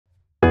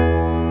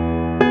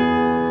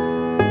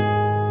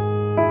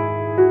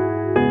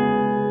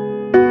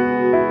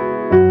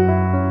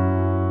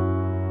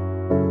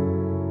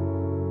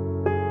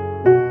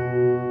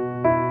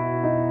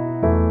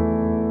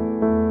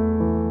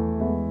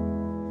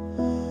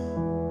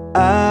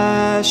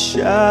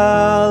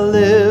shall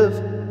live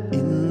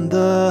in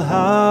the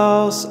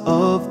house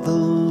of the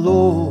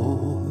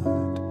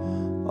Lord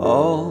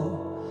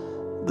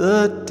all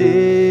the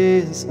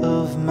days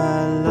of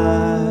my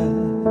life.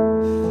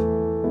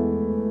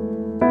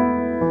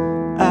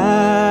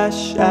 I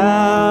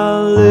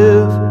shall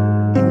live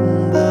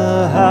in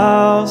the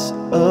house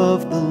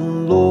of the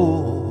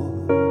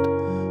Lord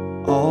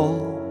all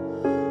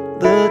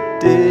the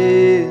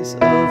days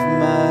of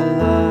my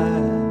life.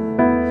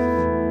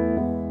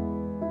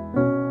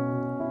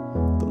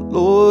 The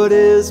Lord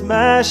is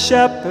my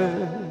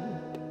shepherd,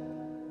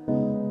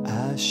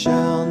 I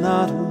shall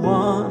not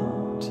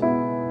want.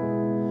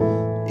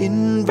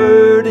 In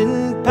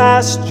verdant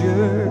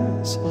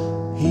pastures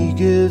He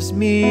gives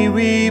me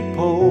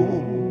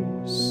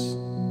repose.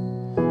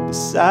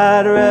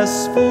 Beside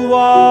restful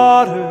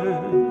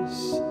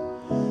waters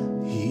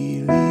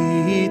He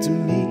leads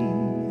me.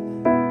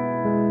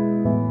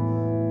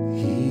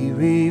 He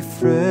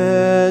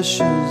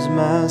refreshes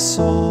my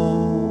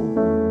soul.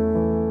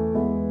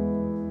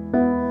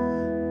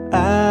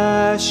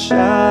 I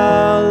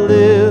shall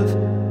live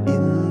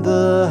in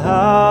the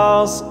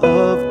house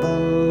of the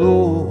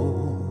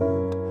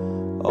Lord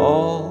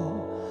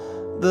all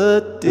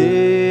the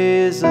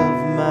days of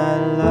my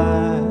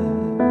life.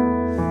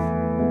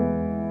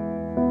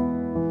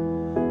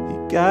 He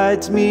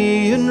guides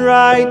me in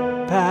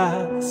right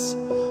paths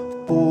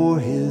for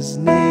His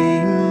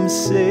name's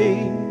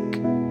sake.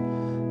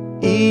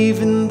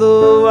 Even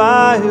though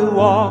I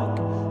walk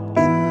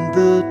in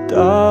the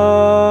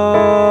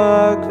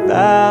dark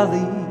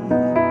valley,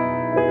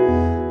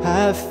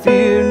 I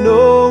fear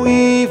no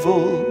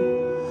evil,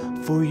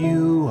 for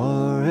You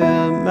are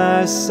at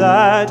my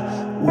side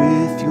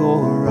with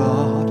Your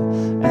rod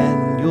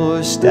and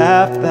Your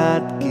staff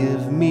that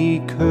give me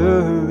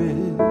courage.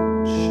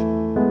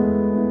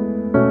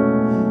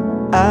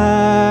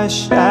 I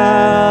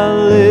shall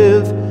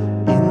live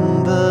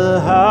in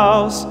the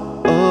house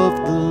of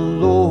the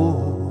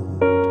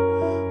Lord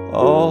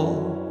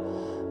all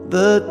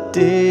the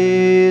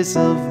days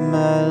of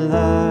my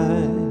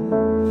life.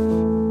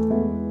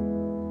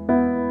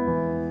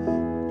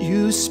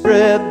 You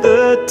spread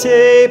the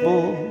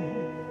table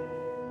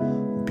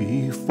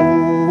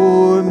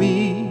before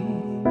me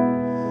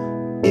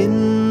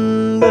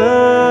in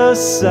the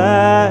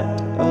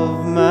sight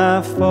of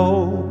my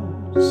foes.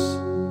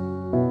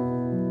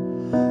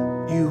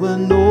 You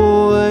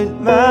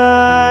anoint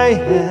my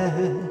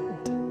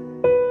head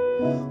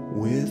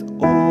with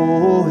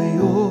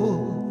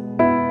oil,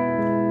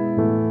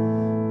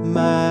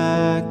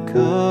 my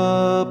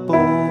cup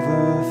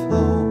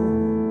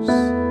overflows.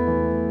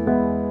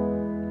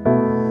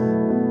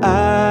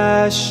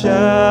 I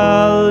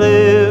shall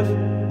live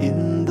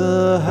in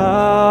the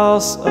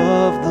house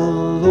of the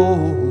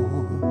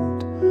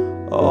Lord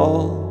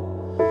all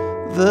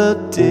the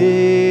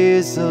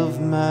days of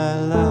my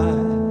life.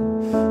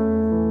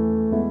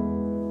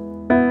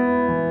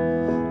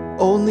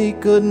 Only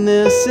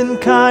goodness and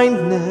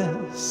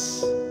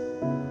kindness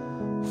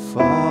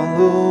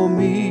follow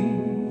me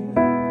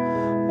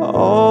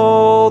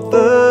all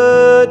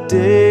the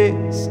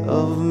days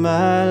of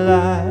my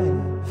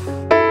life,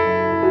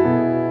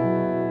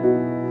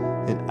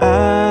 and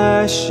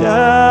I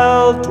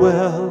shall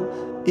dwell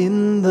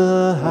in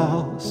the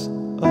house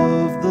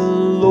of the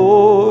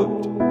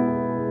Lord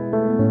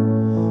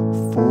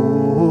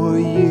for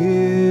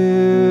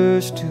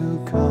years to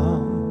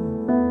come.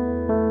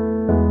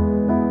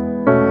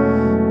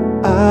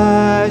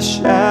 I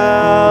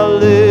shall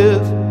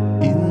live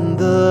in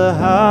the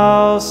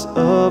house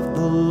of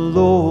the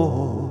Lord